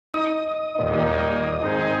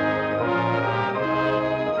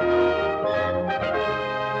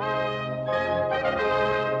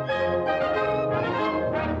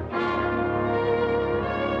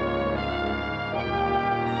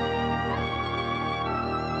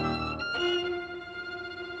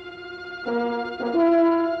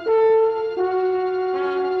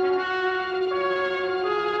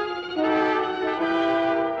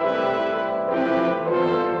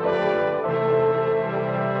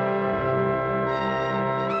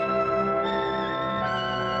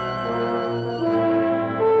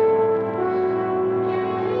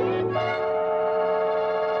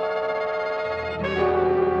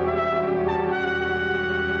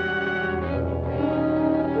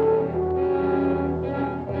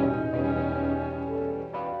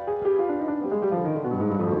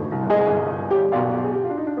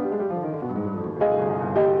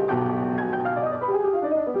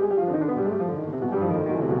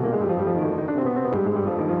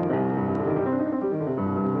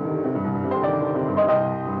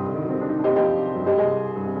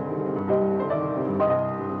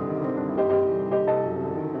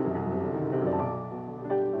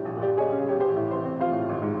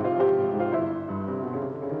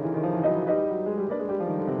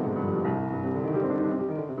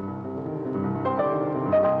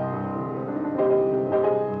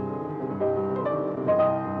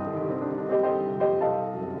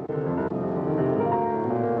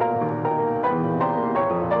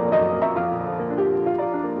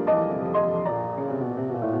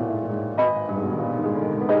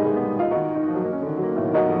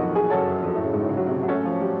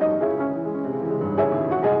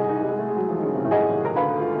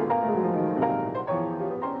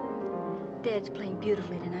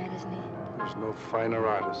no finer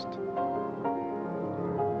artist.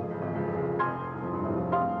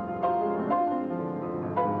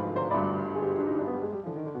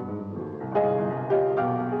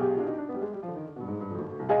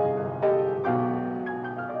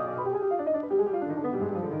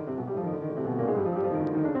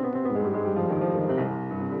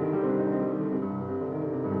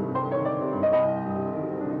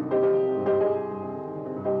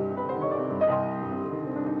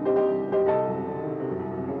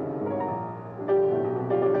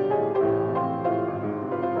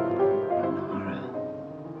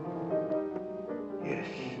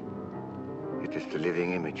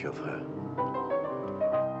 Of her.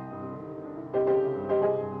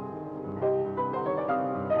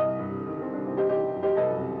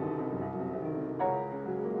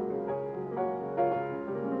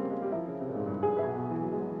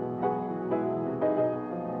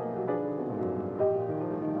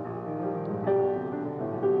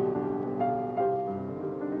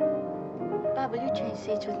 Bob, will you change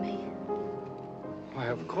seats with me? Why,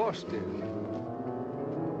 of course, dear.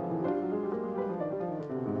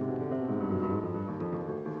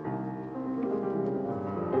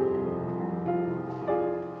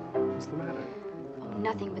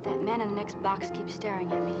 Nothing, but that man in the next box keeps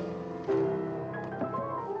staring at me.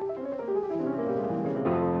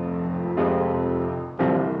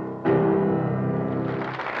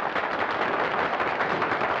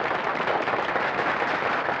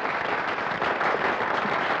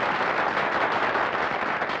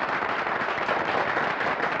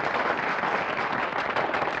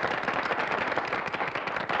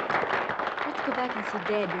 Let's go back and see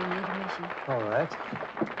Dad during the intermission. All right.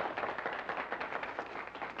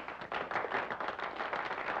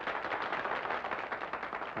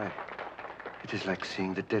 It is like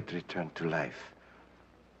seeing the dead return to life.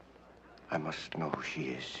 I must know who she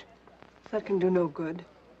is. That can do no good.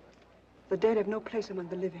 The dead have no place among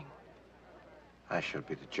the living. I shall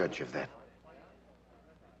be the judge of that.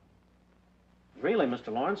 Really, Mr.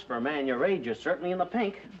 Lawrence, for a man your age, you're certainly in the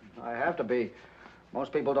pink. I have to be.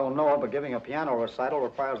 Most people don't know it, but giving a piano recital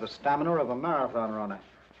requires the stamina of a marathon runner.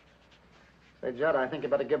 Say, Judd, I think you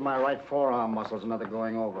better give my right forearm muscles another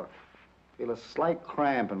going over. Feel a slight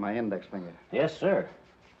cramp in my index finger. Yes, sir.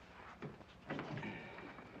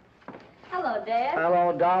 Hello, Dad.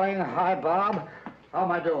 Hello, darling. Hi, Bob. How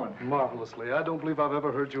am I doing? Marvelously. I don't believe I've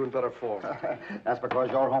ever heard you in better form. That's because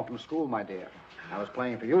you're home from school, my dear. I was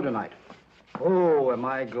playing for you tonight. Oh, am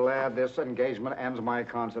I glad this engagement ends my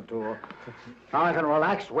concert tour. Now I can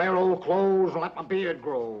relax, wear old clothes, and let my beard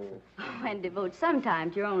grow. Oh, and devote some time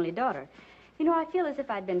to your only daughter. You know, I feel as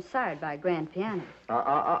if I'd been sired by a grand piano.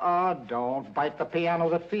 Don't bite the piano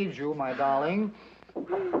that feeds you, my darling.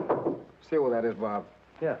 See who that is, Bob.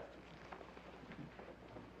 Yeah.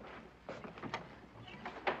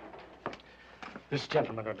 This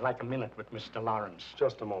gentleman would like a minute with Mr. Lawrence.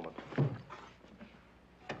 Just a moment.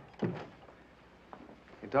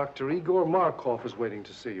 Dr. Igor Markov is waiting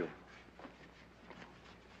to see you.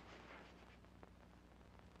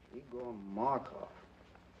 Igor Markov?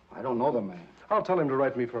 I don't know the man. I'll tell him to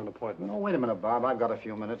write me for an appointment. No, wait a minute, Bob. I've got a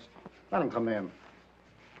few minutes. Let him come in.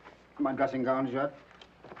 My dressing gowns yet?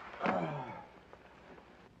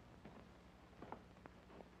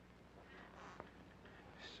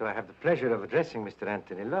 So I have the pleasure of addressing Mr.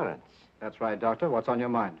 Anthony Lawrence. That's right, Doctor. What's on your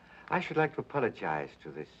mind? I should like to apologize to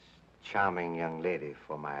this charming young lady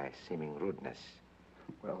for my seeming rudeness.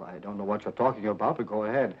 Well, I don't know what you're talking about, but go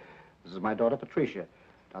ahead. This is my daughter, Patricia,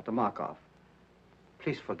 Dr. Markov.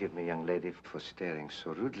 Please forgive me, young lady, for staring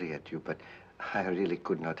so rudely at you, but I really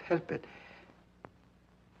could not help it.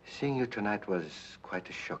 Seeing you tonight was quite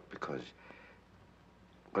a shock because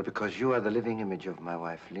you are the living image of my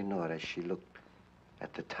wife, Lenore, as she looked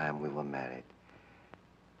at the time we were married.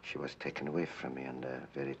 She was taken away from me under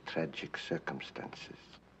very tragic circumstances.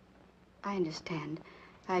 I understand.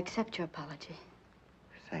 I accept your apology.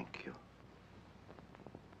 Thank you.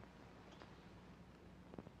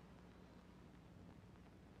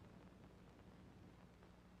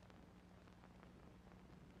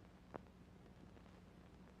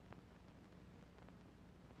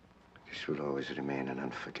 This will always remain an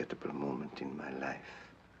unforgettable moment in my life.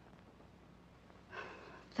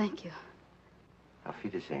 Thank you. Auf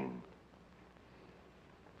Wiedersehen.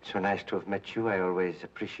 So nice to have met you. I always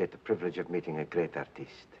appreciate the privilege of meeting a great artist.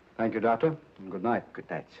 Thank you, Doctor, and good night. Good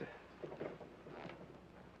night, sir.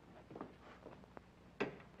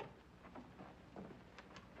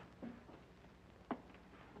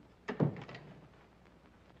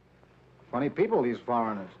 Funny people, these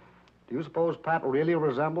foreigners. Do you suppose Pat really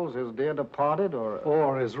resembles his dear departed, or...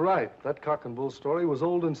 Or is right. That cock and bull story was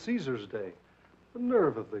old in Caesar's day. The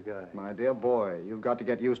nerve of the guy. My dear boy, you've got to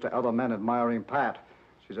get used to other men admiring Pat.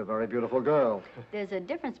 She's a very beautiful girl. There's a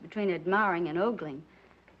difference between admiring and ogling.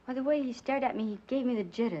 Why, the way he stared at me, he gave me the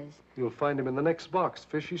jitters. You'll find him in the next box,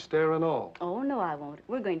 fishy stare and all. Oh, no, I won't.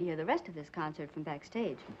 We're going to hear the rest of this concert from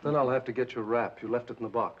backstage. Then I'll have to get your wrap. You left it in the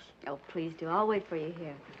box. Oh, please do. I'll wait for you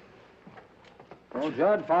here. Well,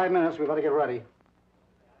 Judd, 5 minutes. We better get ready.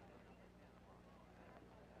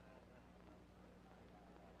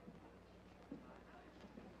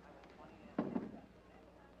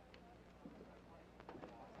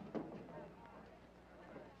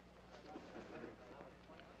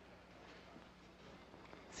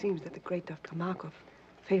 It seems that the great Dr. Markov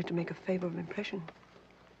failed to make a favorable impression.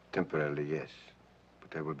 Temporarily, yes. But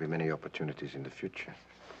there will be many opportunities in the future.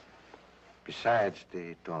 Besides,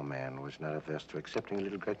 the doorman was not averse to accepting a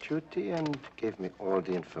little gratuity and gave me all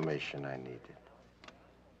the information I needed.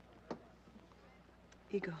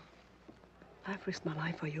 Igor, I've risked my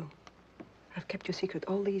life for you. I've kept your secret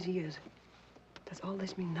all these years. Does all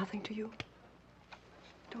this mean nothing to you?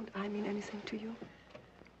 Don't I mean anything to you?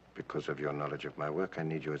 Because of your knowledge of my work, I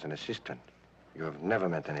need you as an assistant. You have never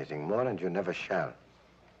meant anything more, and you never shall.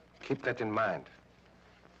 Keep that in mind.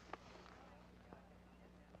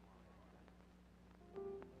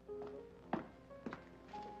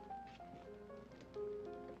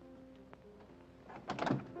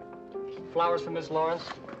 Flowers for Miss Lawrence.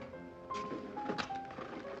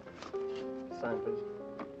 Sign, please.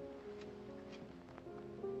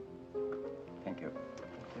 Thank you.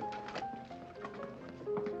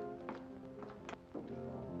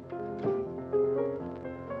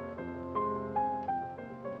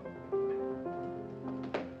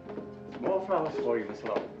 More flowers for you, Miss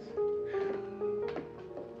Lawrence.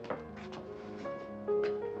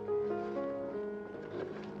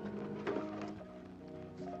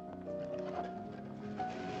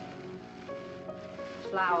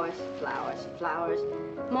 Flowers, flowers, flowers.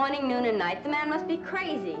 Morning, noon, and night. The man must be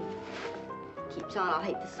crazy. Keeps on, I'll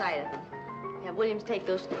hate the sight of him. Have Williams take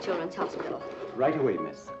those to the children's hospital. Right away,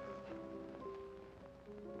 miss.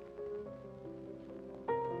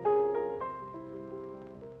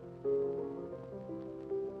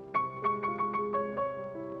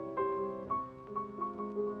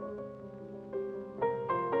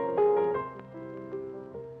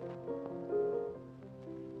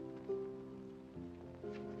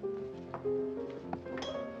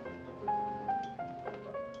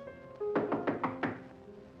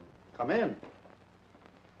 Come in.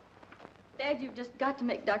 Dad, you've just got to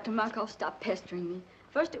make Dr. Markov stop pestering me.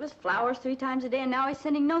 First it was flowers 3 times a day, and now he's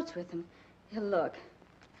sending notes with them. Here, look.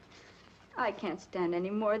 I can't stand any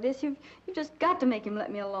more of this. You've just got to make him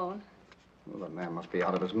let me alone. Well, the man must be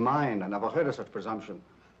out of his mind. I never heard of such presumption.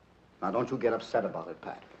 Now, don't you get upset about it,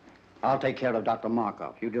 Pat. I'll take care of Dr.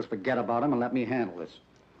 Markov. You just forget about him and let me handle this.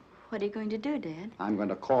 What are you going to do, Dad? I'm going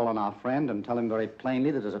to call on our friend and tell him very plainly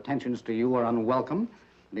that his attentions to you are unwelcome,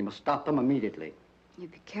 and he must stop them immediately. You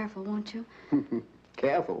be careful, won't you?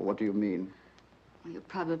 Careful? What do you mean? Well, you'll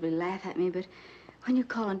probably laugh at me, but when you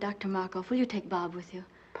call on Dr. Markov, will you take Bob with you?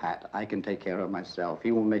 Pat, I can take care of myself.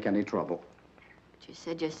 He won't make any trouble. But you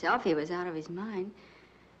said yourself he was out of his mind.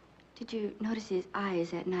 Did you notice his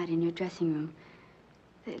eyes that night in your dressing room?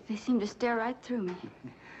 They seemed to stare right through me.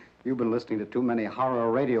 You've been listening to too many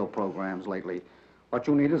horror radio programs lately. What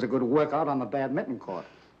you need is a good workout on the badminton court.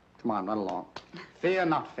 Come on, run along. Fear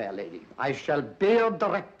not, fair lady. I shall beard the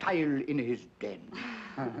reptile in his den.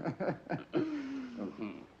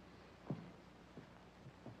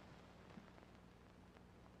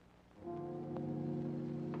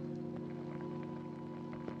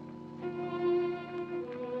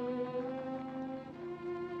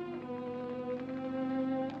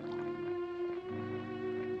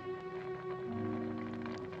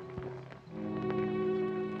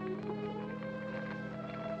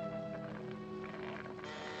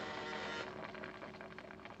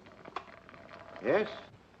 Yes?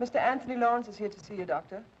 Mr. Anthony Lawrence is here to see you,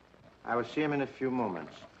 Doctor. I will see him in a few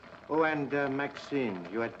moments. Oh, and Maxine,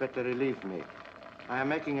 you had better relieve me. I am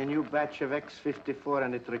making a new batch of X-54,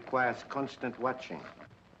 and it requires constant watching.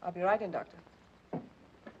 I'll be right in, Doctor.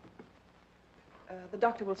 The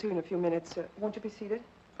doctor will see you in a few minutes. Won't you be seated?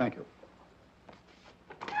 Thank you.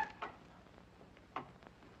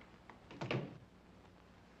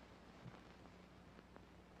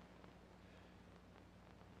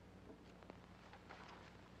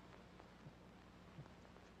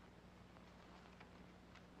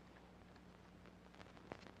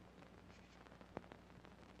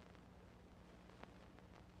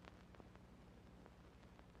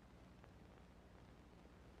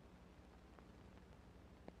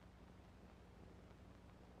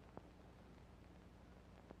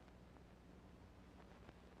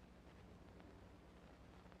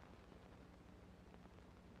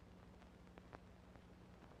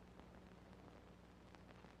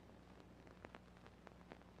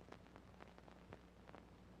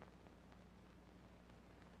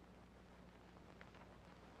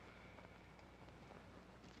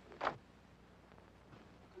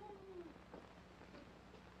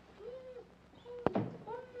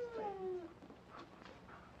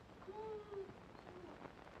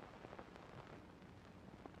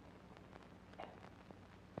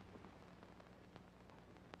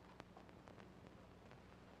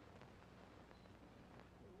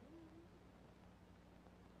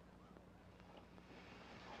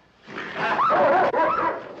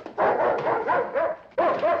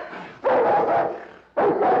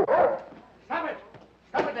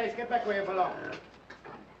 Naish, get back where you belong.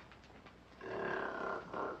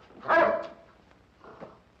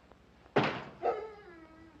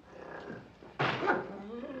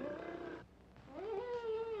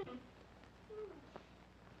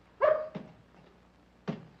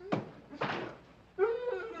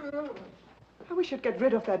 I wish you'd get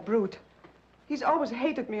rid of that brute. He's always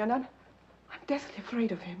hated me, and I'm deathly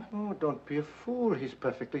afraid of him. Oh, don't be a fool. He's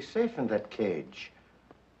perfectly safe in that cage.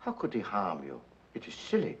 How could he harm you? It is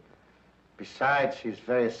silly. Besides, he's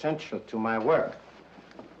very essential to my work.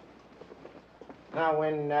 Now,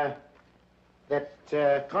 when that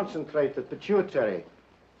concentrated pituitary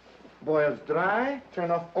boils dry,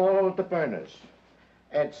 turn off all the burners.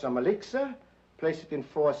 Add some elixir, place it in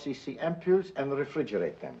 4 cc ampules, and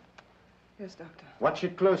refrigerate them. Yes, Doctor. Watch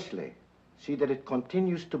it closely. See that it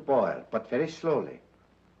continues to boil, but very slowly.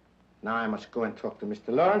 Now I must go and talk to Mr.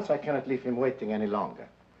 Lawrence. I cannot leave him waiting any longer.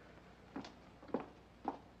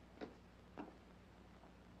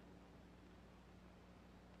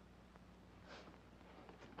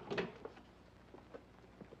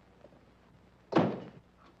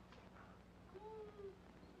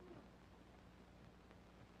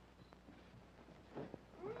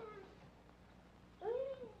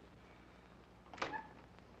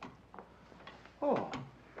 Oh,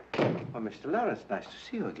 Mr. Lawrence, nice to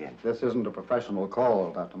see you again. This isn't a professional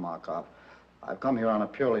call, Dr. Markov. I've come here on a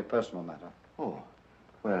purely personal matter. Oh,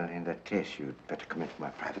 well, in that case, you'd better come into my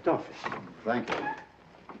private office. Thank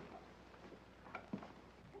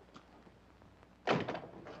you.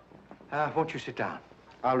 Won't you sit down?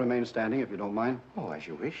 I'll remain standing if you don't mind. Oh, as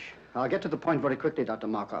you wish. I'll get to the point very quickly, Dr.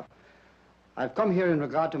 Markov. I've come here in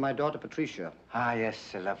regard to my daughter, Patricia. Ah, yes,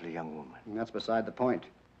 a lovely young woman. And that's beside the point.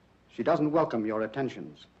 She doesn't welcome your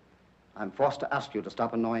attentions. I'm forced to ask you to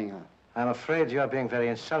stop annoying her. I'm afraid you're being very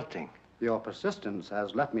insulting. Your persistence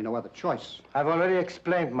has left me no other choice. I've already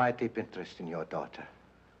explained my deep interest in your daughter.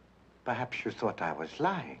 Perhaps you thought I was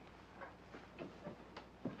lying.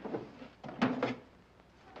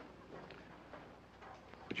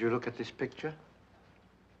 Would you look at this picture?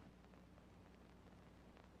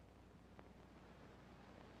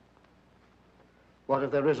 What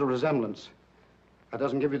if there is a resemblance? That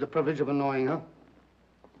doesn't give you the privilege of annoying her.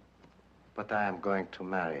 But I am going to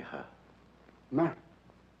marry her. Marry?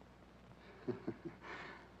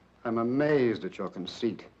 I'm amazed at your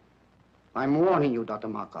conceit. I'm warning you, Dr.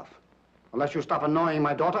 Markov. Unless you stop annoying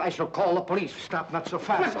my daughter, I shall call the police. Stop, not so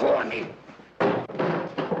fast. Let go of me!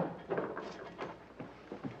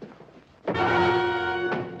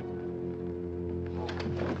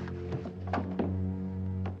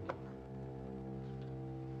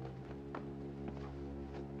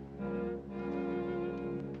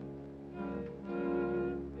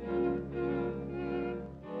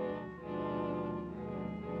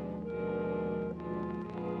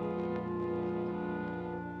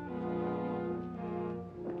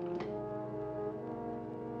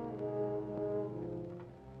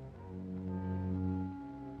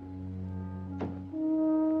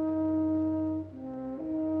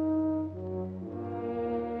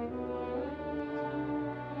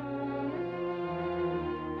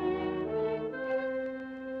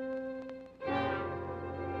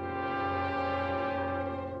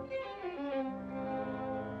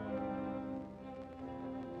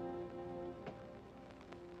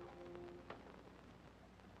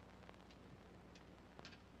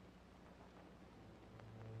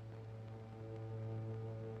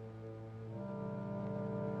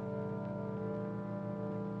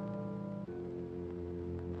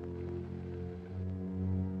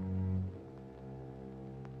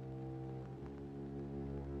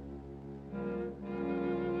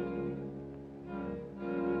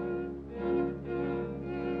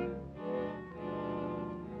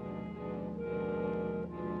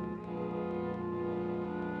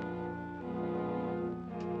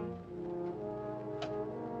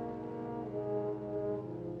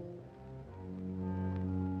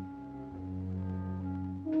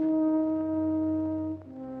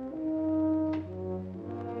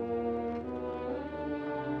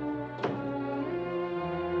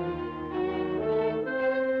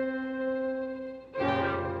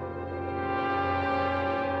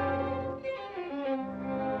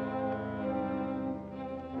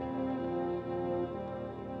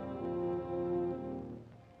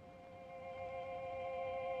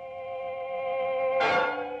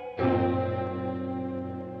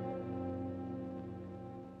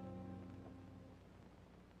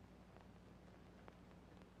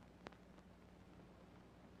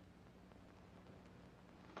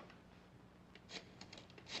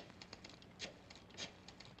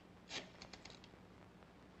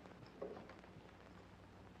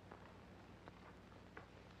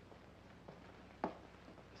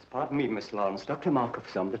 Pardon me, Miss Lawrence. Dr.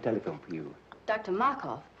 Markov's on the telephone for you. Dr.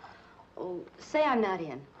 Markov? Oh, say I'm not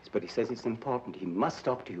in. But he says it's important. He must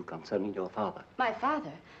talk to you concerning your father. My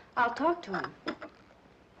father? I'll talk to him.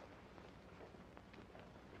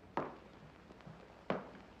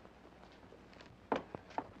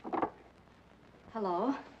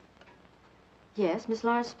 Hello? Yes, Miss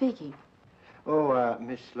Lawrence speaking. Oh,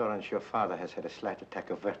 Miss Lawrence, your father has had a slight attack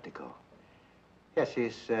of vertigo. Yes,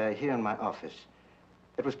 he's here in my office.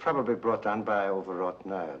 It was probably brought on by overwrought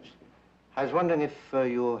nerves. I was wondering if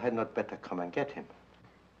you had not better come and get him.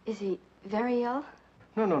 Is he very ill?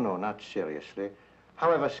 No, not seriously.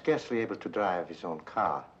 However, scarcely able to drive his own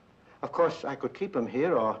car. Of course, I could keep him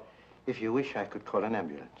here, or if you wish, I could call an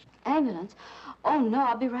ambulance. Ambulance? Oh, no,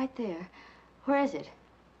 I'll be right there. Where is it?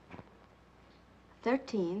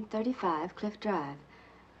 1335 Cliff Drive.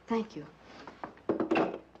 Thank you.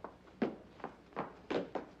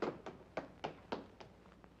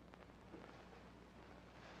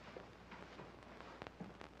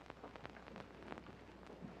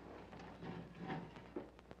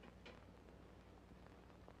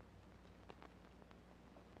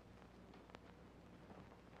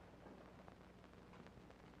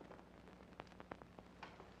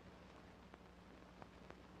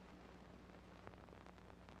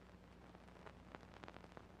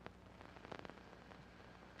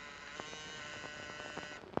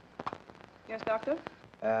 Yes, Doctor?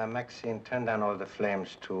 Maxine, turn down all the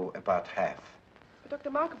flames to about half. But Dr.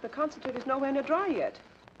 Markov, the concentrate is nowhere near dry yet.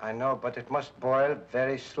 I know, but it must boil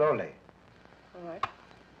very slowly. All right.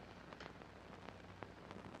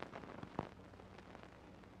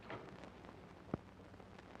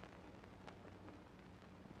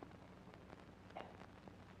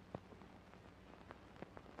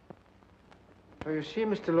 So you see,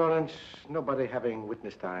 Mr. Lawrence, nobody having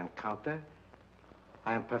witnessed our encounter,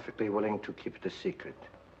 I am perfectly willing to keep it a secret.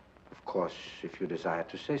 Of course, if you desire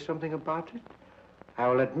to say something about it, I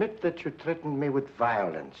will admit that you threatened me with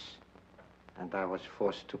violence, and I was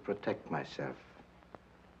forced to protect myself.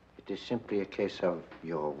 It is simply a case of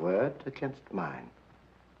your word against mine.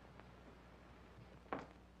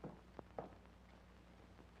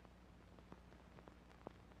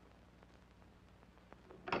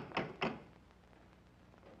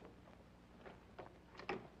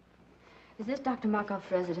 Is this Dr. Markov's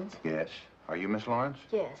residence? Yes. Are you Miss Lawrence?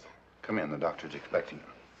 Yes. Come in. The doctor's expecting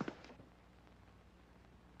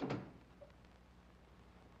you.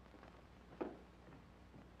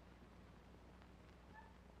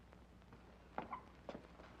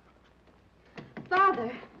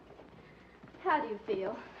 Father, how do you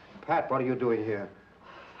feel? Pat, what are you doing here?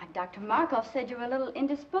 Why, Dr. Markov said you were a little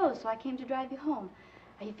indisposed, so I came to drive you home.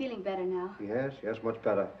 Are you feeling better now? Yes, much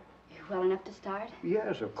better. You well enough to start?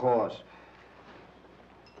 Yes, of course.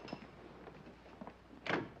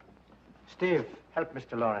 Steve, help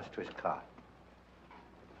Mr. Lawrence to his car.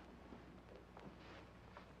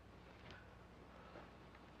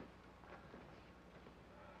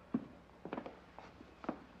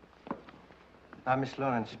 Now, Miss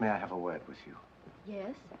Lawrence, may I have a word with you?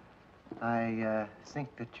 Yes. I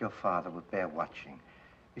think that your father would bear watching.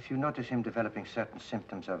 If you notice him developing certain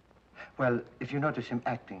symptoms of... Well, if you notice him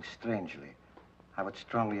acting strangely, I would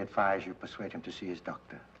strongly advise you persuade him to see his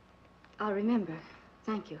doctor. I'll remember.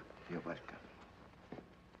 Thank you. You're welcome.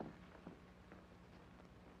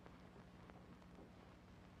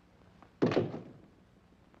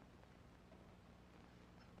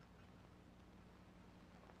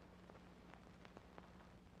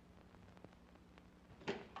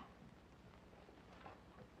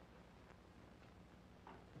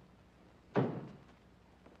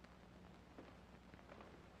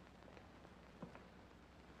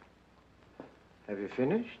 Have you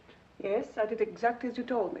finished? Yes, I did exactly as you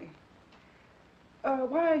told me.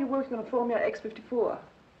 Why are you working on a formula X54?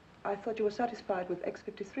 I thought you were satisfied with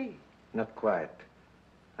X53. Not quite.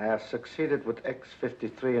 I have succeeded with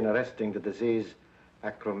X53 in arresting the disease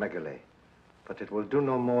acromegaly, but it will do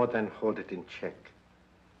no more than hold it in check.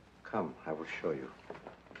 Come, I will show you.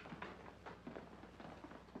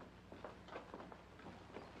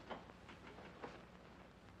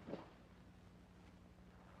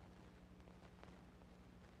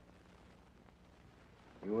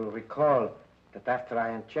 You will recall that after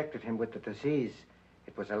I injected him with the disease,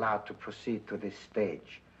 it was allowed to proceed to this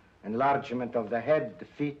stage. Enlargement of the head, the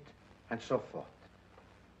feet, and so forth.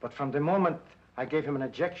 But from the moment I gave him an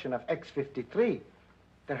injection of X53,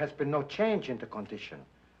 there has been no change in the condition,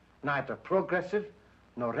 neither progressive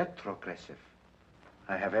nor retrogressive.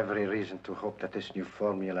 I have every reason to hope that this new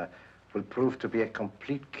formula will prove to be a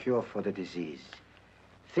complete cure for the disease.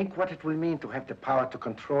 Think what it will mean to have the power to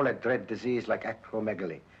control a dread disease like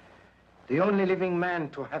acromegaly, The only living man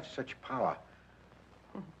to have such power.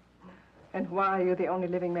 And why are you the only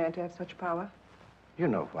living man to have such power? You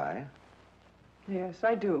know why. Yes,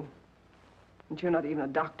 I do. And you're not even a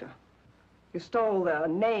doctor. You stole the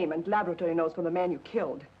name and laboratory notes from the man you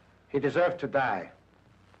killed. He deserved to die.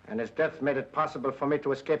 And his death made it possible for me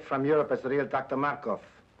to escape from Europe as the real Dr. Markov.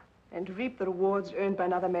 And reap the rewards earned by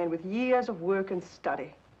another man with years of work and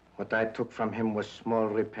study. What I took from him was small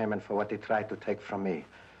repayment for what he tried to take from me.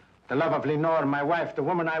 The love of Lenore, my wife, the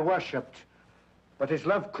woman I worshipped. But his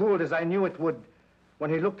love cooled as I knew it would when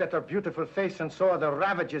he looked at her beautiful face and saw the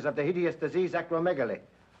ravages of the hideous disease acromegaly.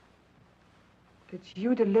 Did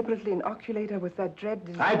you deliberately inoculate her with that dread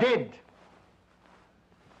disease? I did.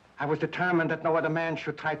 I was determined that no other man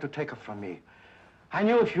should try to take her from me. I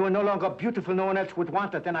knew if you were no longer beautiful, no one else would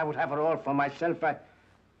want her. Then I would have her all for myself. But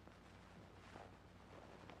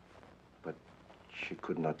she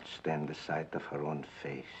could not stand the sight of her own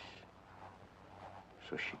face.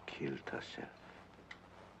 So she killed herself.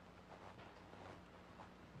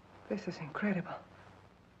 This is incredible.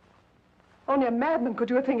 Only a madman could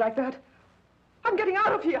do a thing like that. I'm getting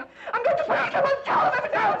out of here. I'm going to police. I will tell them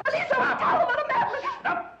everything. Police, I will tell them what a madman.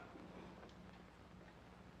 Stop!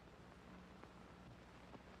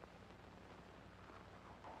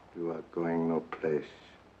 You are going no place.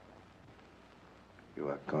 You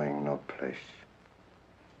are going no place.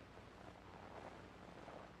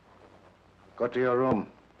 Go to your room.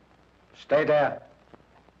 Stay there.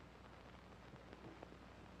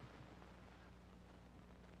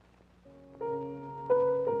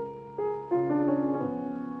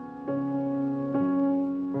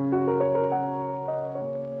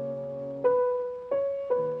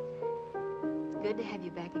 Good to have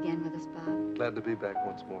you back again with us, Bob. Glad to be back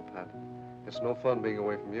once more, Pat. It's no fun being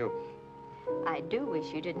away from you. I do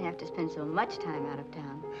wish you didn't have to spend so much time out of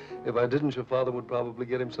town. If I didn't, your father would probably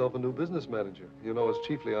get himself a new business manager. You know, it's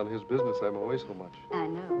chiefly on his business I'm away so much. I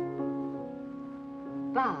know.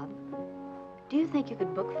 Bob, do you think you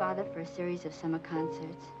could book Father for a series of summer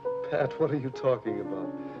concerts? Pat, what are you talking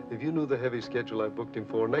about? If you knew the heavy schedule I booked him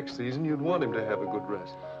for next season, you'd want him to have a good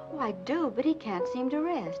rest. Oh, I do, but he can't seem to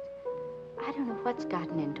rest. I don't know what's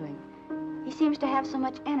gotten into him. He seems to have so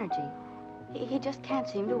much energy. He just can't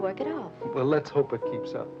seem to work it off. Well, let's hope it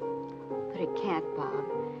keeps up. But it can't, Bob.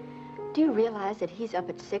 Do you realize that he's up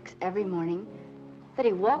at 6 every morning? That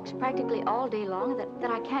he walks practically all day long?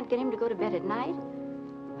 That I can't get him to go to bed at night?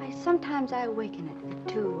 Why, sometimes I awaken at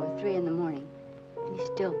 2 or 3 in the morning, and he's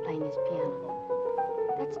still playing his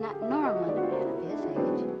piano. That's not normal in a man of his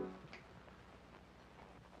age.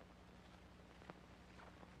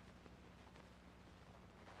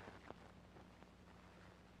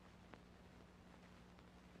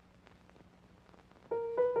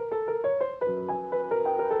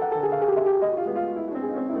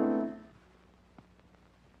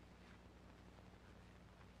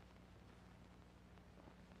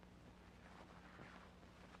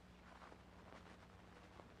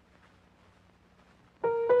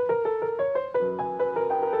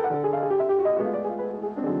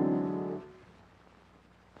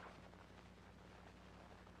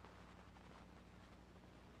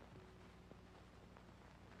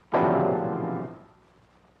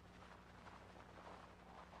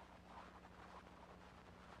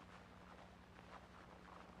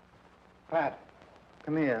 Pat,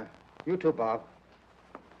 come here. You too, Bob.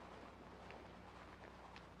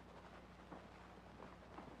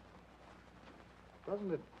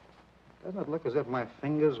 Doesn't it look as if my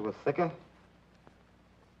fingers were thicker?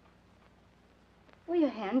 Well, your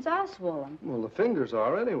hands are swollen. Well, the fingers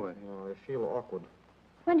are anyway. Oh, I feel awkward.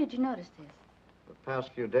 When did you notice this? The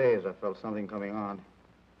past few days, I felt something coming on.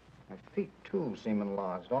 My feet, too, seem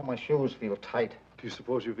enlarged. All my shoes feel tight. Do you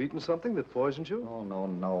suppose you've eaten something that poisoned you? Oh,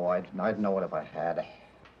 no. I'd know it if I had.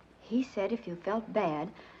 He said if you felt bad,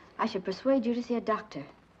 I should persuade you to see a doctor.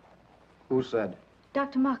 Who said?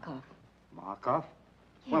 Dr. Markov. Markov?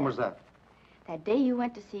 Yes. When was that? That day you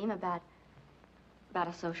went to see him about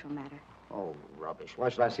a social matter. Oh, rubbish. Why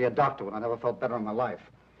should I see a doctor when I never felt better in my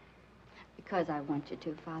life? Because I want you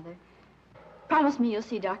to, Father. Promise me you'll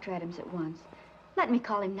see Dr. Adams at once. Let me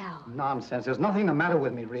call him now. Nonsense. There's nothing the matter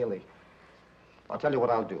with me, really. I'll tell you what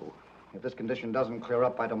I'll do. If this condition doesn't clear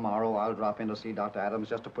up by tomorrow, I'll drop in to see Dr. Adams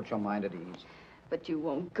just to put your mind at ease. But you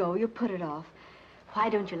won't go. You'll put it off. Why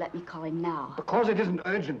don't you let me call him now? Because it isn't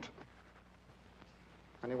urgent.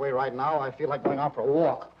 Anyway, right now, I feel like going out for a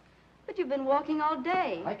walk. But you've been walking all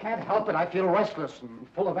day. I can't help it. I feel restless and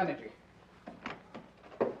full of energy.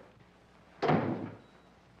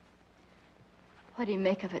 What do you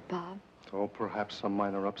make of it, Bob? Oh, perhaps some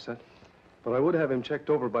minor upset. But I would have him checked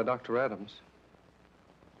over by Dr. Adams.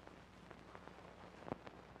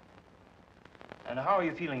 And how are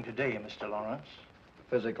you feeling today, Mr. Lawrence?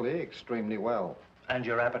 Physically, extremely well. And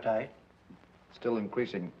your appetite? Still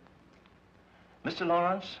increasing. Mr.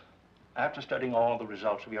 Lawrence, after studying all the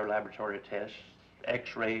results of your laboratory tests,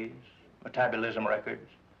 x-rays, metabolism records,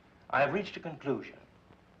 I have reached a conclusion.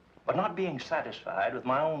 But not being satisfied with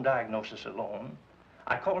my own diagnosis alone,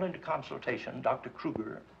 I called into consultation Dr.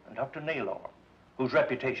 Kruger and Dr. Naylor, whose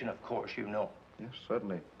reputation, of course, you know. Yes,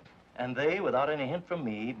 certainly. And they, without any hint from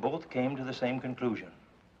me, both came to the same conclusion.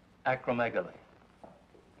 Acromegaly.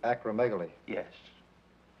 Acromegaly? Yes.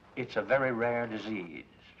 It's a very rare disease,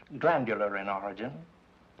 glandular in origin,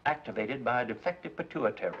 activated by a defective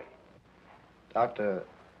pituitary. Doctor,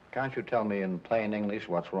 can't you tell me in plain English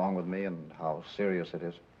what's wrong with me and how serious it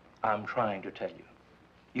is? I'm trying to tell you.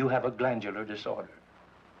 You have a glandular disorder,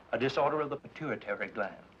 a disorder of the pituitary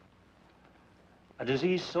gland. A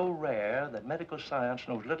disease so rare that medical science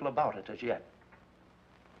knows little about it as yet.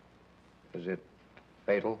 Is it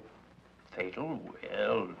fatal? Fatal?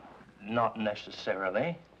 Well, not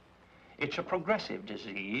necessarily. It's a progressive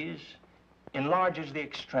disease, enlarges the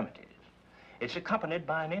extremities. It's accompanied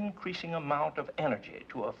by an increasing amount of energy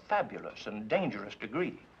to a fabulous and dangerous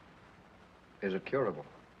degree. Is it curable?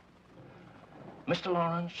 Mr.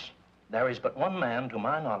 Lawrence, there is but one man, to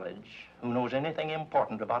my knowledge, who knows anything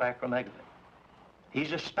important about acromegaly.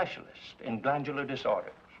 He's a specialist in glandular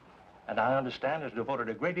disorders, and I understand has devoted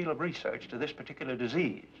a great deal of research to this particular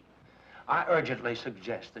disease. I urgently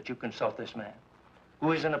suggest that you consult this man,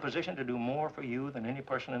 who is in a position to do more for you than any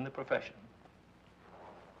person in the profession.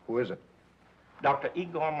 Who is it? Dr.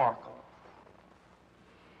 Igor Markov.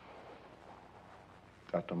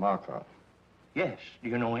 Dr. Markov? Yes. Do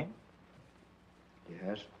you know him?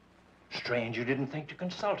 Yes. Strange you didn't think to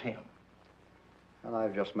consult him. Well,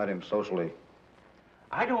 I've just met him socially.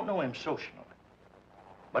 I don't know him socially,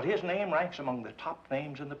 but his name ranks among the top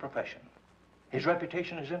names in the profession. His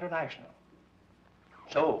reputation is international.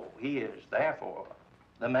 So he is, therefore,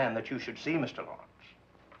 the man that you should see, Mr. Lawrence.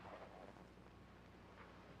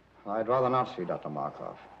 I'd rather not see Dr.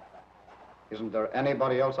 Markov. Isn't there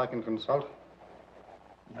anybody else I can consult?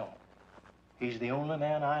 No. He's the only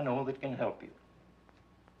man I know that can help you.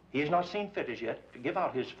 He has not seen fit as yet to give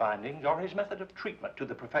out his findings or his method of treatment to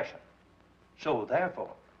the profession. So,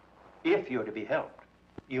 therefore, if you're to be helped,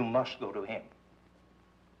 you must go to him.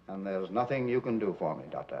 And there's nothing you can do for me,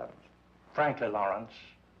 Dr. Adams? Frankly, Lawrence,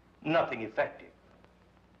 nothing effective.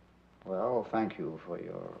 Well, thank you for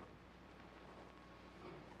your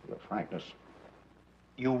frankness.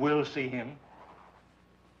 You will see him?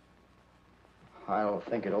 I'll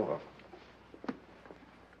think it over.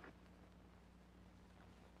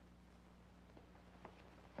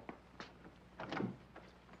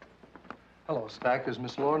 Hello, Stack. Is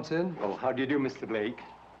Miss Lawrence in? Oh, how do you do, Mr. Blake?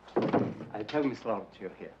 I'll tell Miss Lawrence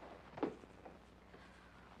you're here.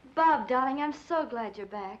 Bob, darling, I'm so glad you're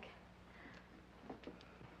back.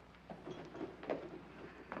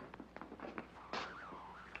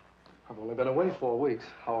 I've only been away 4 weeks.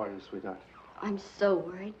 How are you, sweetheart? I'm so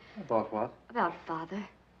worried. About what? About Father.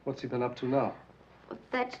 What's he been up to now? Well,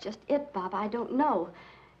 that's just it, Bob. I don't know.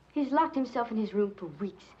 He's locked himself in his room for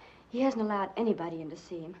weeks. He hasn't allowed anybody in to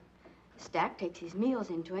see him. Stack takes his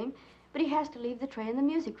meals into him, but he has to leave the tray in the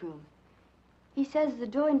music room. He says the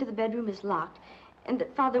door into the bedroom is locked and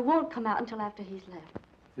that Father won't come out until after he's left.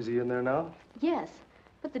 Is he in there now? Yes,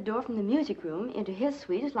 but the door from the music room into his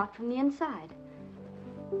suite is locked from the inside.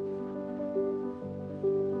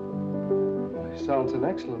 Well, he sounds in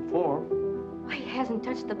excellent form. Why, he hasn't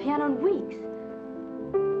touched the piano in weeks.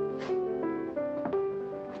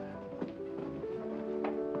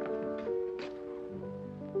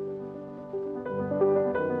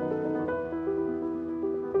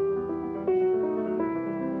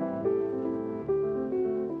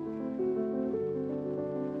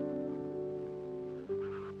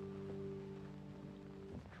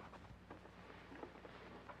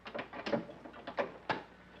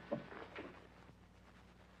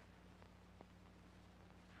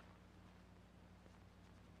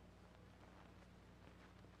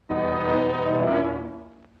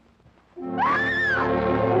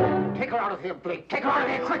 Take her out of here, Blake. Take her out of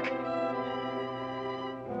here, quick!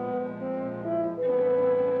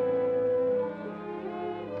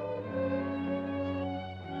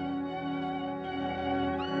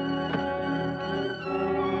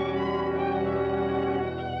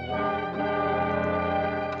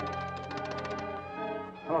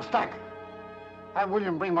 Hello, Stack. Have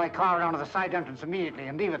William bring my car down to the side entrance immediately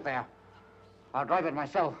and leave it there. I'll drive it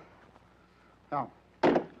myself. No.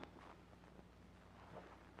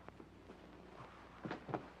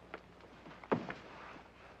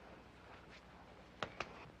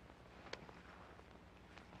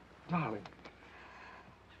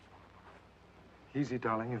 Easy,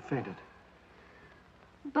 darling. You fainted.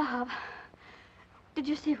 Bob, did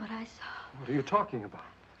you see what I saw? What are you talking about?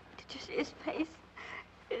 Did you see his face?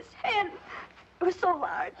 His head. It was so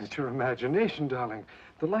large. It's your imagination, darling.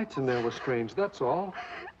 The lights in there were strange, that's all.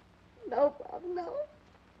 No, Bob, no.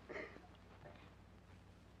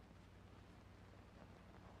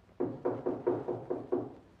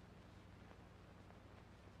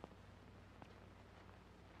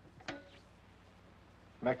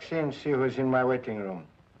 Maxine, see who's in my waiting room.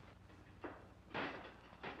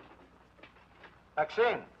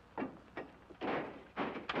 Maxine!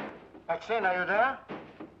 Maxine, are you there?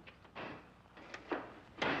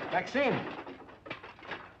 Maxine!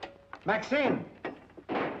 Maxine!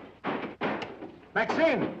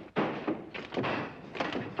 Maxine!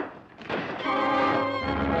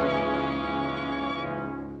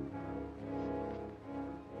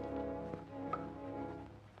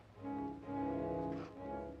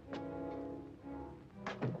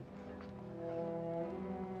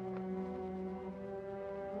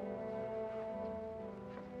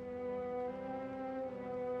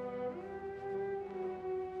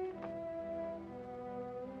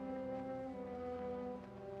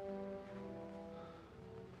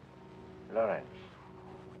 Lawrence.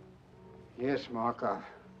 Yes, Markov.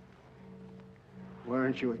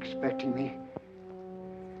 Weren't you expecting me?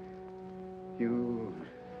 You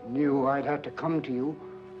knew I'd have to come to you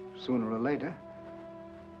sooner or later.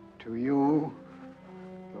 To you,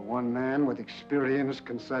 the one man with experience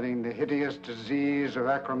concerning the hideous disease of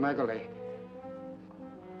acromegaly.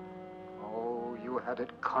 Oh, you had it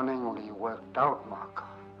cunningly worked out, Markov.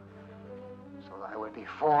 So that I would be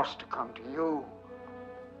forced to come to you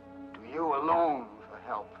alone for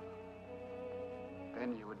help.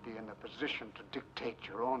 Then you would be in a position to dictate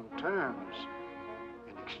your own terms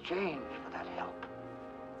in exchange for that help.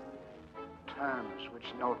 Terms which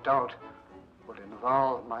no doubt would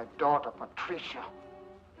involve my daughter, Patricia.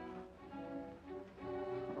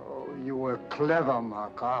 Oh, you were clever,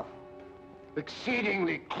 Markov.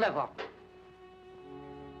 Exceedingly clever.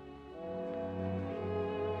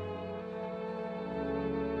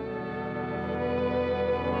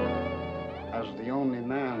 As the only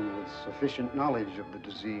man with sufficient knowledge of the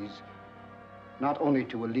disease, not only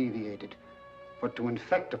to alleviate it, but to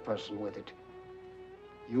infect a person with it,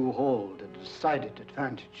 you hold a decided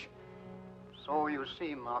advantage. So you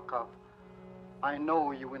see, Markov, I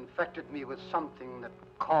know you infected me with something that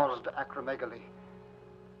caused acromegaly.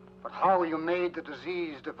 But how you made the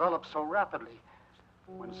disease develop so rapidly,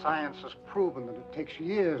 when science has proven that it takes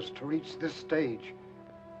years to reach this stage,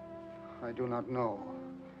 I do not know.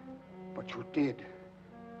 But you did.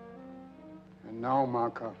 And now,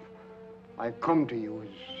 Markov, I've come to you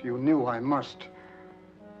as you knew I must,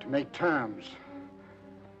 to make terms.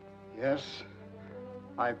 Yes,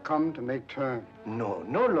 I've come to make terms. No,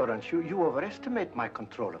 Lawrence, you overestimate my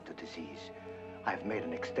control of the disease. I've made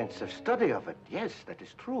an extensive study of it. Yes, that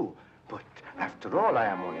is true. But after all, I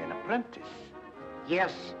am only an apprentice.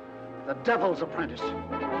 Yes, the devil's apprentice.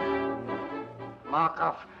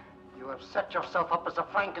 Markov, you have set yourself up as a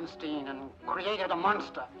Frankenstein and created a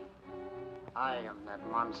monster. I am that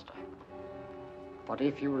monster. But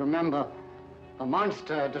if you remember, the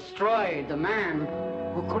monster destroyed the man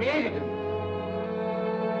who created him.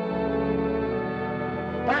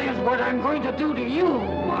 That is what I'm going to do to you,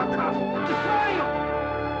 Markov. Destroy you!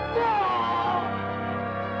 No!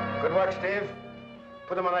 Good work, Steve.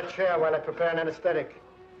 Put him on that chair while I prepare an anesthetic.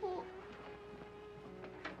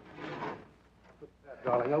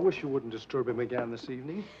 Darling, I wish you wouldn't disturb him again this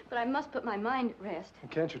evening. But I must put my mind at rest.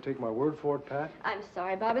 Can't you take my word for it, Pat? I'm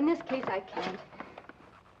sorry, Bob. In this case, I can't.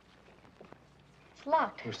 It's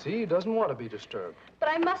locked. You see, he doesn't want to be disturbed. But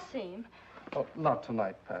I must see him. Oh, not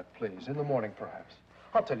tonight, Pat, please. In the morning, perhaps.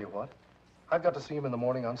 I'll tell you what. I've got to see him in the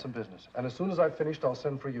morning on some business. And as soon as I've finished, I'll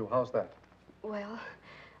send for you. How's that? Well,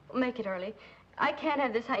 make it early. I can't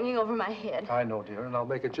have this hanging over my head. I know, dear, and I'll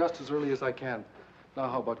make it just as early as I can. Now,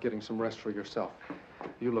 how about getting some rest for yourself?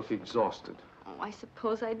 You look exhausted. Oh, I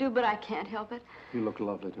suppose I do, but I can't help it. You look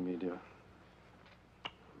lovely to me, dear.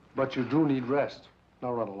 But you do need rest.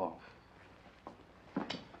 Now run along.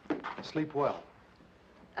 Sleep well.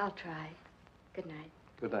 I'll try. Good night.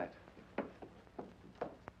 Good night.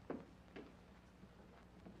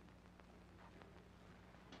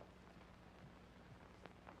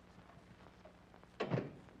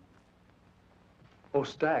 Oh,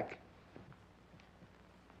 Stack.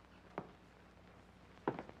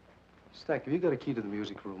 Stack, have you got a key to the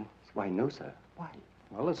music room? Why, no, sir. Why?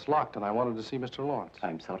 Well, it's locked, and I wanted to see Mr. Lawrence.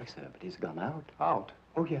 I'm sorry, sir, but he's gone out. Out?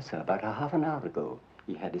 Oh, yes, sir. About a half an hour ago.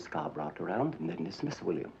 He had his car brought around and then dismissed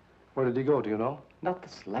William. Where did he go, do you know? Not the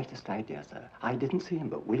slightest idea, sir. I didn't see him,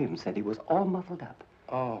 but William said he was all muffled up.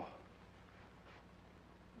 Oh.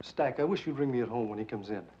 Stack, I wish you'd ring me at home when he comes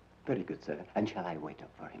in. Very good, sir. And shall I wait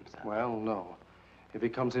up for him, sir? Well, no. If he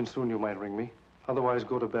comes in soon, you might ring me. Otherwise,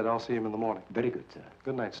 go to bed. I'll see him in the morning. Very good, sir.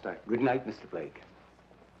 Good night, Stack. Good night, Mr. Blake.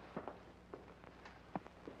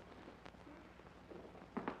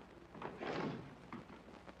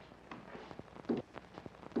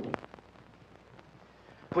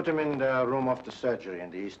 Put him in the room of the surgery in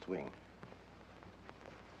the East Wing.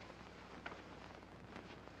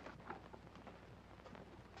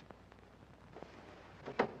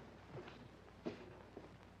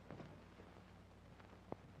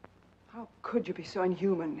 How could you be so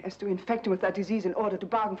inhuman as to infect him with that disease in order to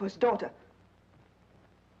bargain for his daughter?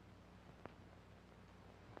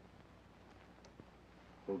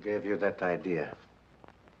 Who gave you that idea?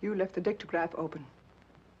 You left the dictograph open.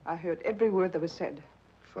 I heard every word that was said.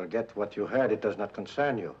 Forget what you heard. It does not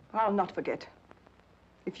concern you. I'll not forget.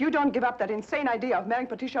 If you don't give up that insane idea of marrying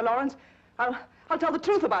Patricia Lawrence, I'll tell the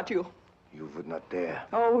truth about you. You would not dare.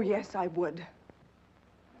 Oh, yes, I would.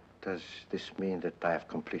 Does this mean that I have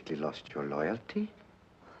completely lost your loyalty?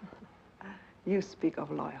 You speak of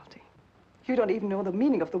loyalty. You don't even know the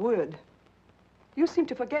meaning of the word. You seem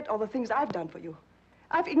to forget all the things I've done for you.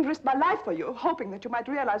 I've even risked my life for you, hoping that you might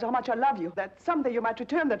realize how much I love you, that someday you might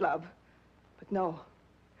return that love. But no.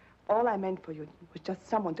 All I meant for you was just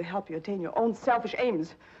someone to help you attain your own selfish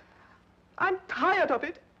aims. I'm tired of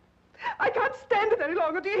it. I can't stand it any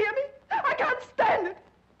longer. Do you hear me? I can't stand it.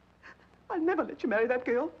 I'll never let you marry that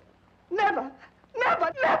girl. Never,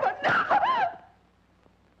 never, never, never!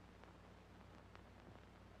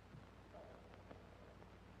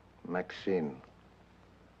 Maxine,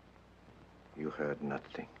 you heard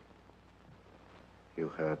nothing. You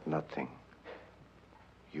heard nothing.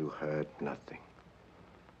 You heard nothing.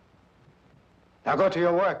 Now go to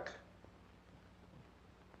your work.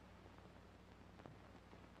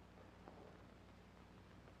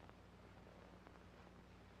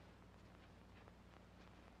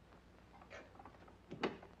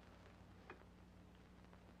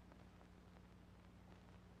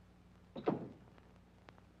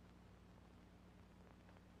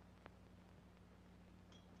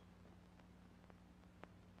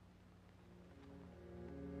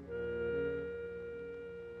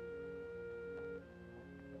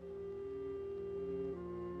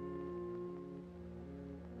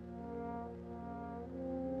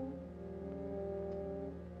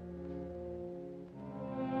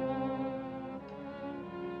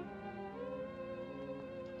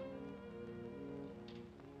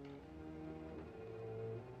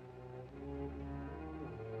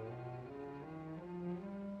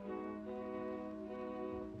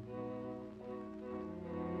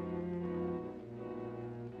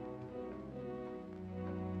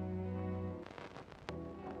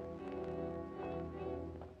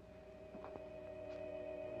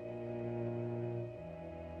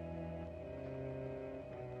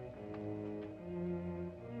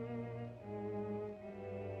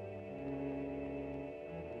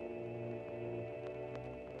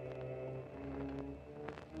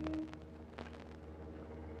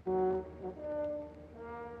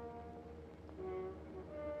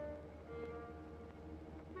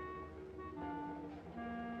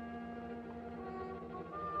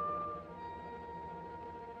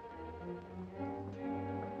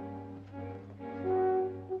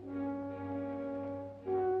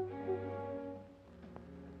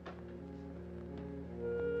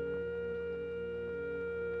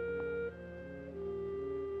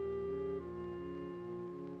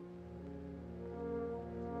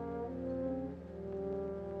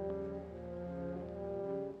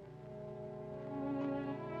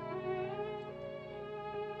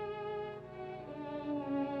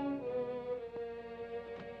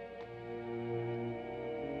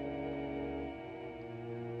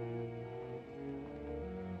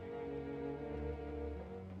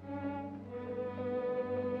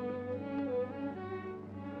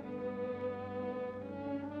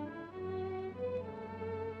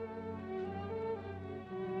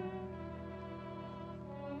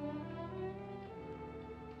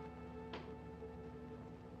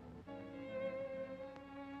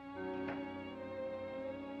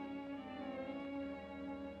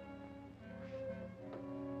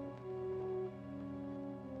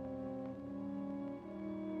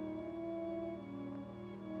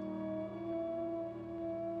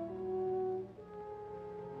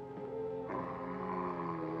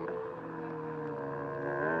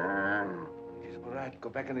 Go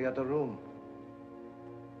back in the other room.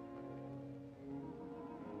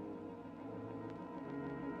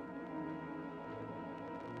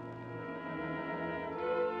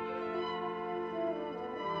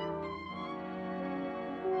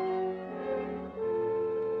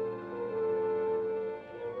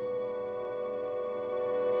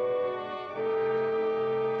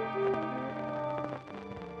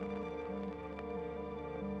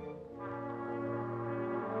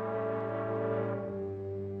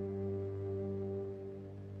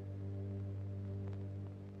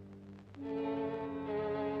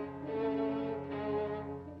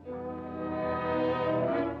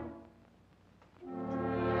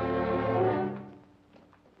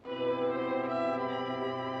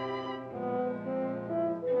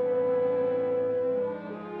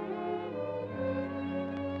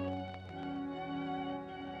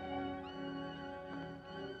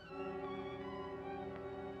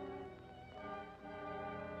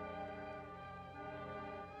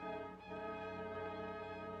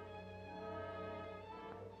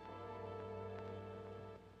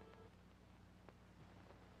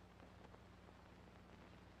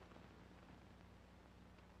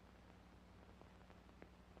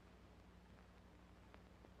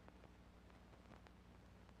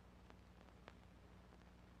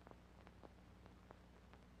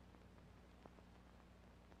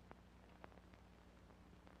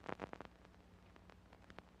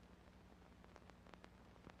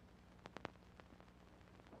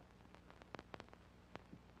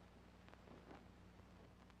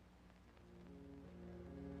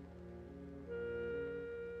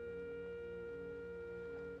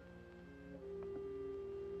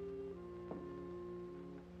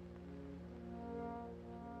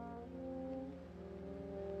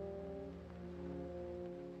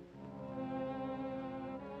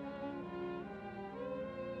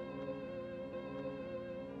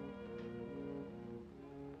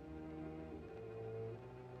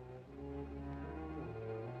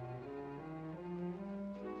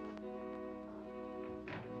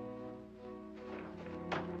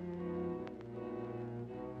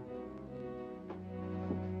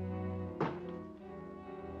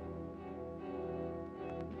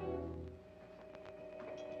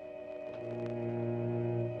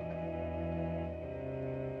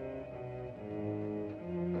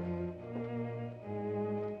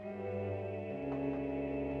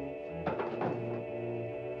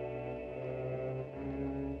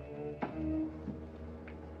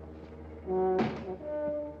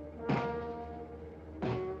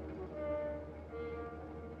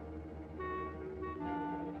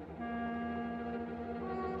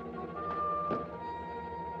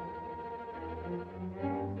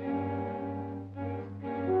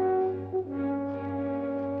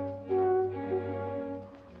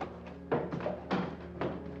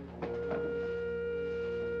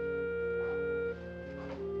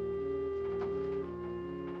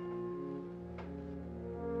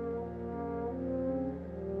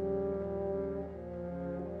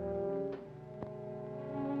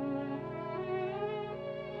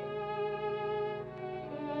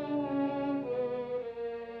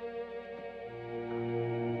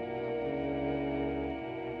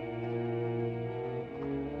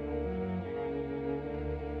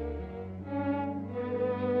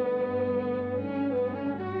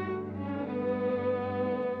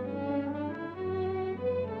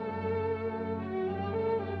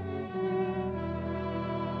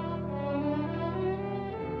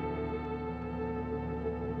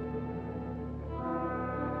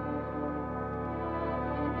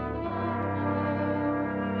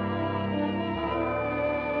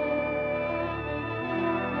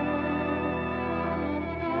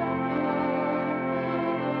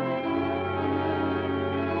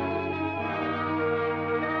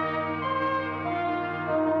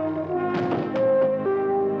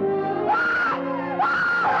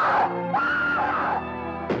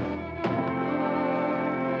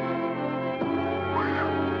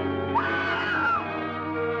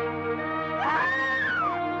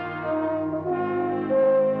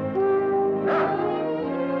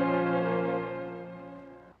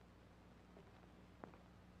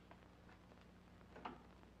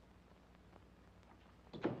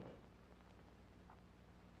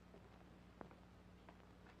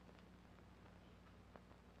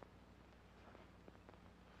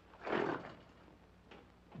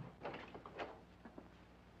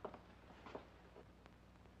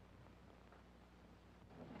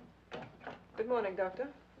 Good morning, Doctor.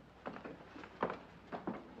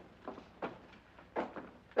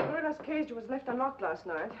 The gorilla's cage was left unlocked last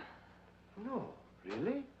night. No,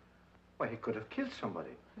 really? Why, he could have killed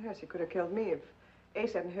somebody. Yes, he could have killed me if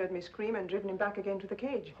Ace hadn't heard me scream and driven him back again to the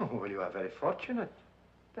cage. Oh, well, you are very fortunate.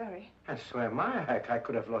 Very. And so am I. I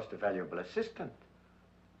could have lost a valuable assistant.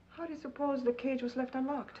 How do you suppose the cage was left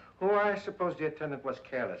unlocked? Oh, I suppose the attendant was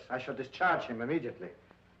careless. I shall discharge him immediately.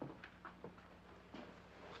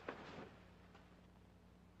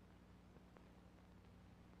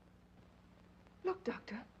 Look,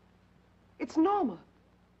 Doctor. It's normal.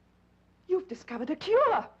 You've discovered a cure.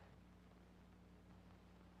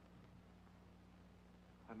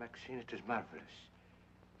 Why, Maxine, it is marvelous.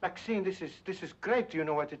 Maxine, this is great. Do you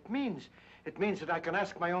know what it means? It means that I can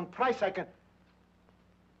ask my own price. I can...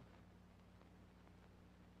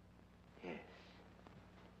 Yes.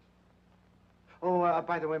 Oh,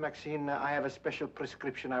 by the way, Maxine, I have a special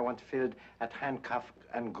prescription I want filled at Handcuff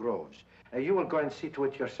and Groves. You will go and see to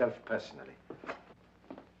it yourself personally.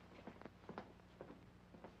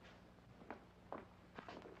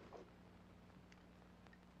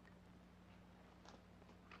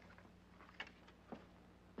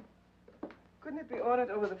 Couldn't it be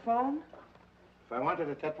ordered over the phone? If I wanted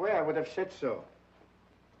it that way, I would have said so.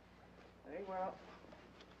 Very well.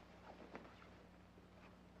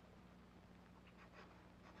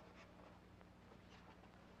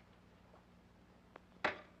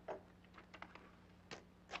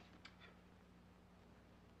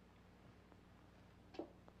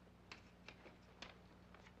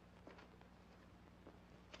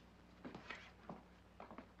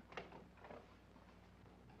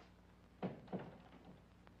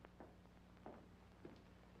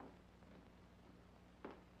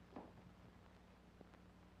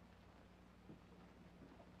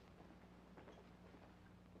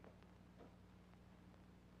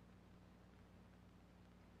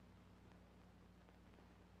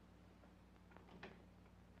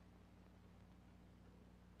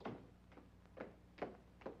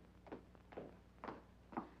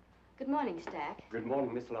 Good morning, Stack. Good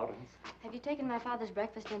morning, Miss Lawrence. Have you taken my father's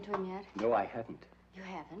breakfast into him yet? No, I haven't. You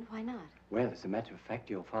haven't? Why not? Well, as a matter of fact,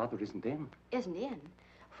 your father isn't in. Isn't in?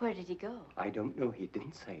 Where did he go? I don't know. He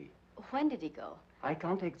didn't say. When did he go? I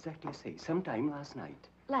can't exactly say. Sometime last night.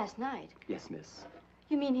 Last night? Yes, miss.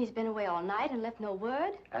 You mean he's been away all night and left no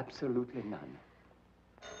word? Absolutely none.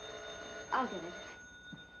 I'll get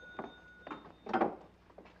it.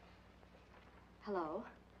 Hello?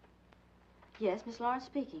 Yes, Miss Lawrence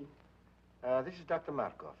speaking. This is Dr.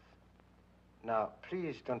 Markov. Now,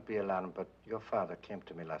 please don't be alarmed, but your father came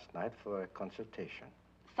to me last night for a consultation.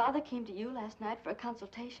 Father came to you last night for a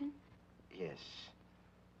consultation? Yes.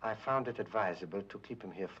 I found it advisable to keep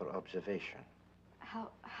him here for observation.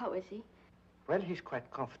 How is he? Well, he's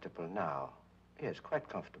quite comfortable now. Yes, quite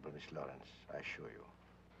comfortable, Miss Lawrence, I assure you.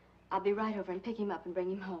 I'll be right over and pick him up and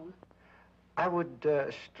bring him home. I would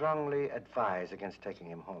strongly advise against taking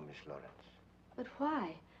him home, Miss Lawrence. But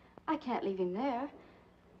why? I can't leave him there.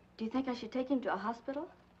 Do you think I should take him to a hospital?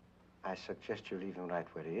 I suggest you leave him right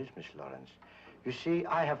where he is, Miss Lawrence. You see,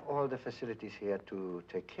 I have all the facilities here to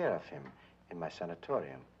take care of him in my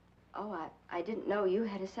sanatorium. Oh, I didn't know you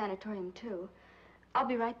had a sanatorium, too. I'll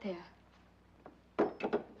be right there.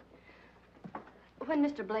 When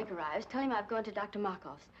Mr. Blake arrives, tell him I've gone to Dr.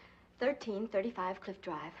 Markov's, 1335 Cliff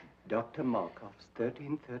Drive. Dr. Markov's,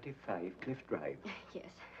 1335 Cliff Drive. Yes.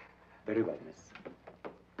 Very well, miss.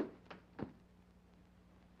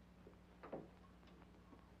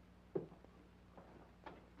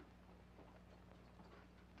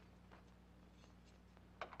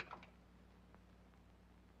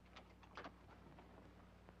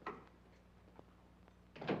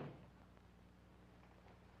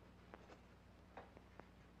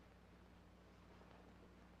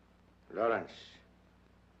 Lawrence,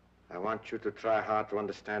 I want you to try hard to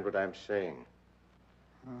understand what I'm saying.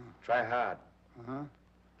 Try hard.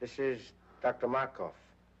 This is Dr. Markov.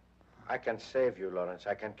 I can save you, Lawrence.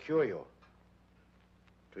 I can cure you.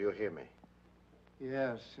 Do you hear me?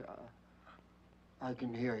 Yes, I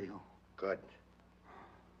can hear you. Good.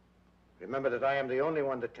 Remember that I am the only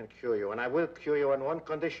one that can cure you, and I will cure you on one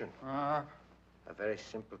condition. A very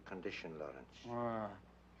simple condition, Lawrence.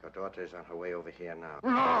 Your daughter is on her way over here now.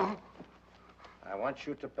 No! I want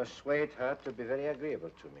you to persuade her to be very agreeable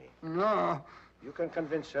to me. No! You can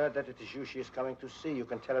convince her that it is you she is coming to see. You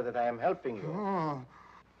can tell her that I am helping you. No!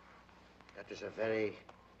 That is a very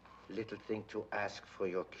little thing to ask for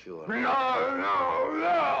your cure. No, no,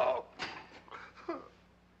 no!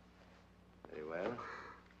 Very well.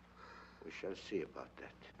 We shall see about that.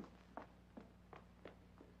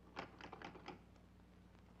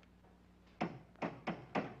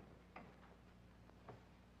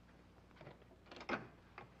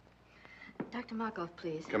 Dr. Markov,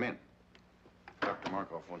 please. Come in. Dr.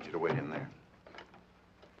 Markov wants you to wait in there.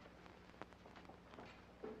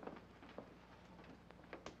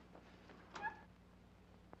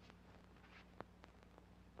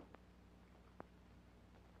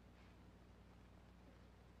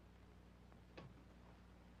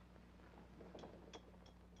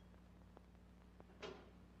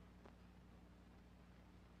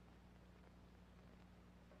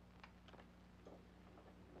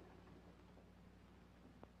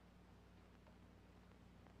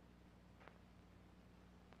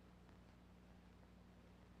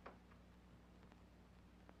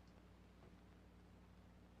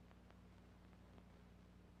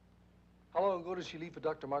 How long ago did she leave for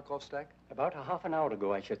Dr. Markov's stack? About a half an hour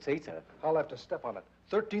ago, I should say, sir. I'll have to step on it.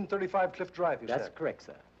 1335 Cliff Drive, you said? That's correct,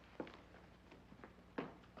 sir.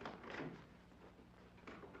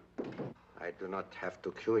 I do not have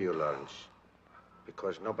to cure you, Lawrence,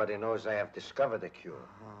 because nobody knows I have discovered a cure.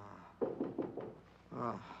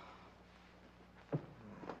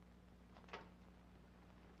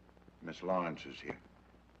 Miss Lawrence is here.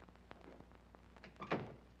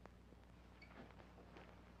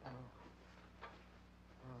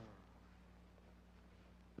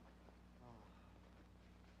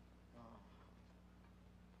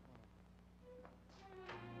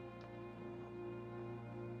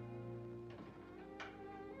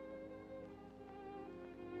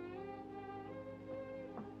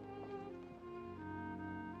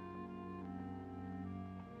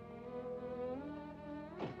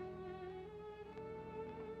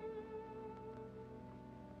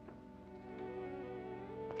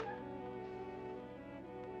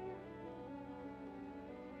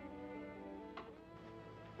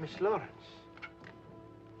 Miss Lawrence.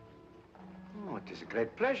 Oh, it is a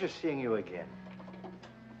great pleasure seeing you again.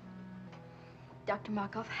 Dr.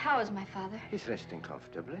 Markov, how is my father? He's resting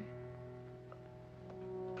comfortably.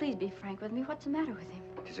 Please be frank with me. What's the matter with him?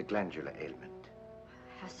 It is a glandular ailment.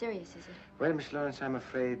 How serious is it? Well, Miss Lawrence, I'm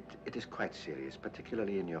afraid it is quite serious,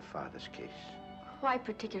 particularly in your father's case. Why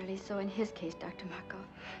particularly so in his case, Dr. Markov?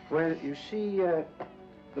 Well, you see,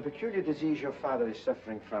 the peculiar disease your father is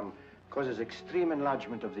suffering from causes extreme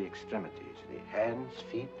enlargement of the extremities, the hands,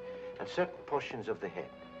 feet, and certain portions of the head.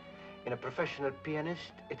 In a professional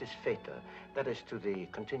pianist, it is fatal. That is to the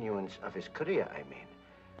continuance of his career, I mean.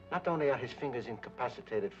 Not only are his fingers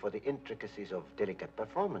incapacitated for the intricacies of delicate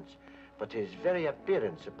performance, but his very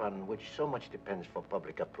appearance, upon which so much depends for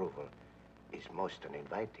public approval, is most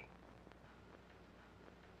uninviting.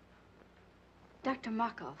 Dr.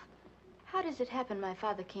 Markov, how does it happen my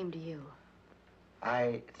father came to you?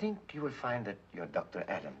 I think you will find that your Dr.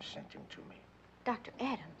 Adams sent him to me. Dr.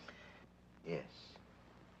 Adams? Yes.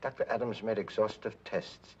 Dr. Adams made exhaustive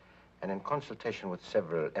tests and in consultation with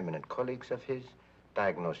several eminent colleagues of his,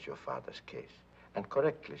 diagnosed your father's case, and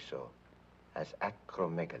correctly so, as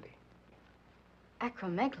acromegaly.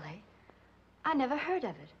 Acromegaly? I never heard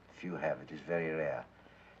of it. Few have. It is very rare.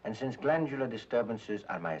 And since glandular disturbances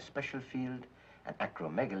are my special field and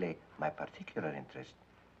acromegaly my particular interest,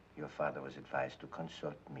 your father was advised to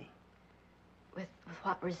consult me. With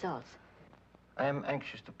what results? I am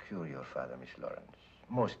anxious to cure your father, Miss Lawrence.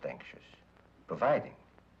 Most anxious, providing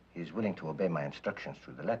he is willing to obey my instructions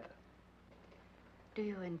to the letter. Do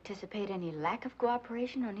you anticipate any lack of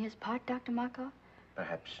cooperation on his part, Dr. Markov?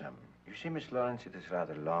 Perhaps some. You see, Miss Lawrence, it is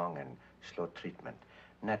rather long and slow treatment.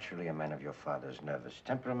 Naturally, a man of your father's nervous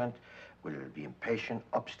temperament will be impatient,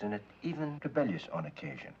 obstinate, even rebellious on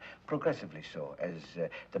occasion. Progressively so, as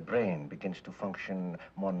the brain begins to function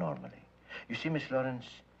more normally. You see, Miss Lawrence,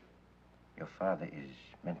 your father is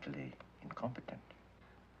mentally incompetent.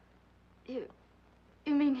 You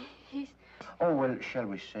mean he's... Oh, well, shall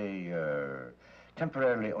we say,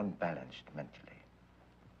 temporarily unbalanced mentally.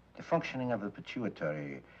 The functioning of the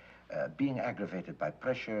pituitary, being aggravated by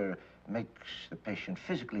pressure, makes the patient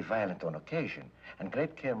physically violent on occasion, and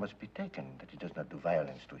great care must be taken that he does not do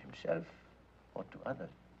violence to himself or to others.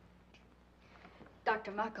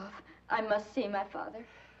 Dr. Markov, I must see my father.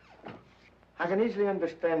 I can easily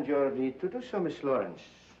understand your need to do so, Miss Lawrence.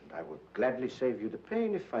 And I would gladly save you the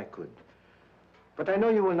pain if I could. But I know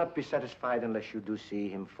you will not be satisfied unless you do see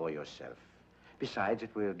him for yourself. Besides, it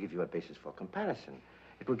will give you a basis for comparison.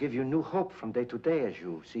 It will give you new hope from day to day as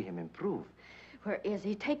you see him improve. Where is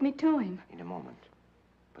he? Take me to him. In a moment.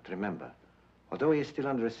 But remember, although he is still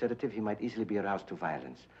under a sedative, he might easily be aroused to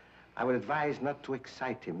violence. I would advise not to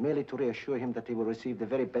excite him, merely to reassure him that he will receive the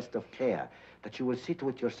very best of care, that you will see to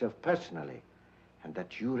it yourself personally, and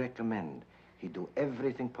that you recommend he do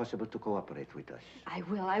everything possible to cooperate with us. I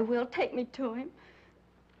will. Take me to him.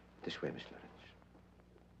 This way, Miss Lawrence.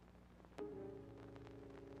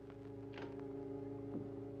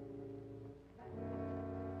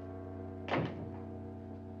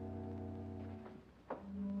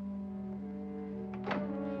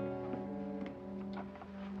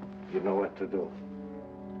 should know what to do.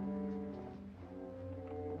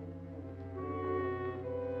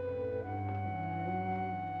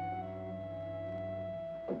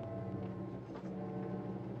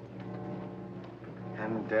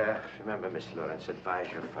 And remember, Miss Lawrence,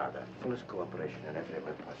 advise your father. Fullest cooperation in every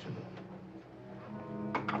way possible.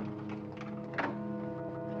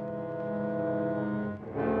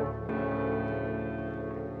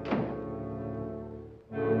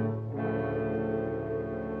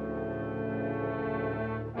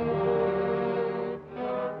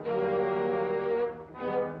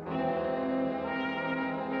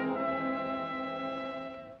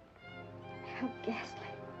 How ghastly.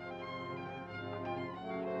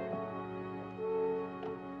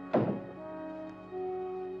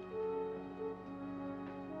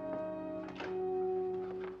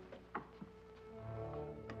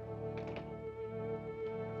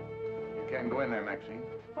 You can't go in there, Maxine.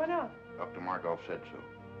 Why not? Dr. Markov said so.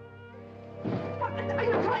 What are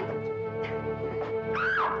you trying to...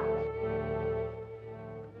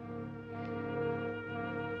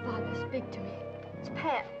 Father, speak to me. It's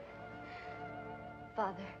Pat.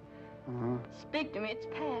 Father, speak to me. It's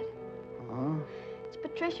Pat. It's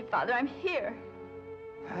Patricia, Father. I'm here.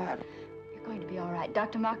 Pat. You're going to be all right.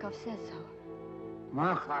 Dr. Markov says so.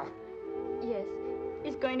 Markov. Yes,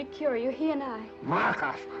 he's going to cure you, he and I.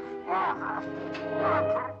 Markov. Markov.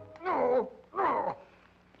 Markov. No, no.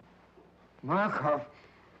 Markov.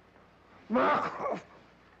 Markov.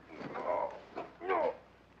 No, no.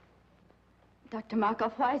 Dr.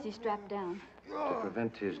 Markov, why is he strapped down? To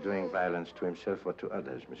prevent his doing violence to himself or to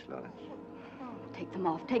others, Miss Lawrence. Take them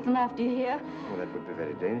off. Take them off, do you hear? Well, that would be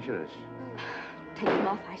very dangerous. Take them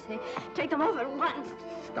off, I say. Take them off at once.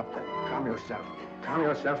 Stop that. Calm yourself. Calm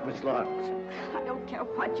yourself, Miss Lawrence. I don't care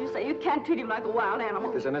what you say. You can't treat him like a wild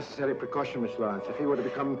animal. It is a necessary precaution, Miss Lawrence. If he were to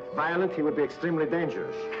become violent, he would be extremely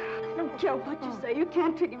dangerous. I don't care what you say. You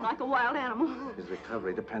can't treat him like a wild animal. His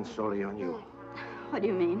recovery depends solely on you. What do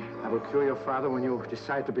you mean? I will cure your father when you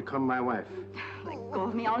decide to become my wife. Let go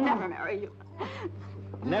of me. I'll never marry you.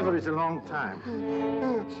 Never is a long time.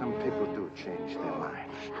 Some people do change their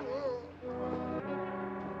minds.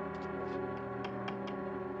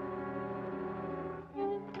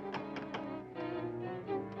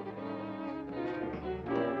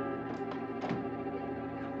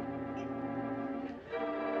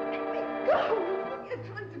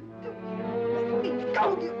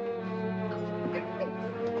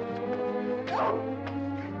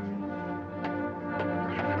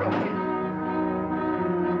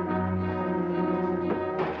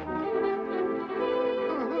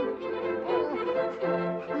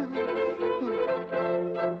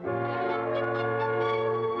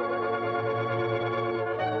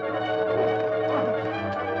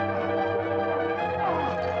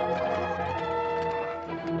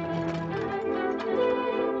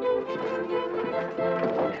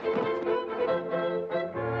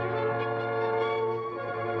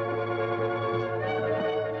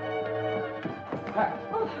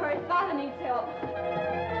 Oh, hurry. Father needs help.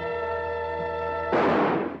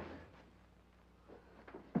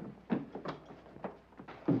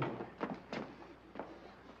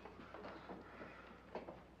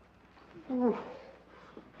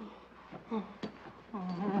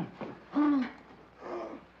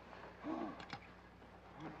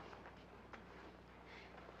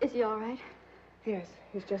 Is he all right? Yes,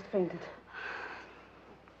 he's just fainted.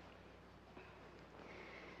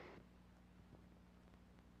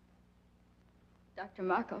 Dr.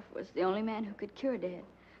 Markov was the only man who could cure Dad.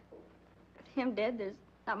 With him dead, there's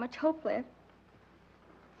not much hope left.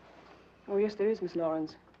 Oh, yes, there is, Miss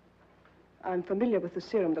Lawrence. I'm familiar with the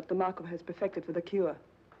serum Dr. Markov has perfected for the cure.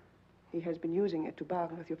 He has been using it to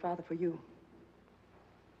bargain with your father for you.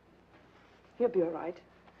 He'll be all right.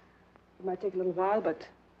 It might take a little while, but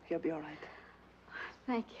he'll be all right.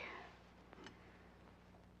 Thank you.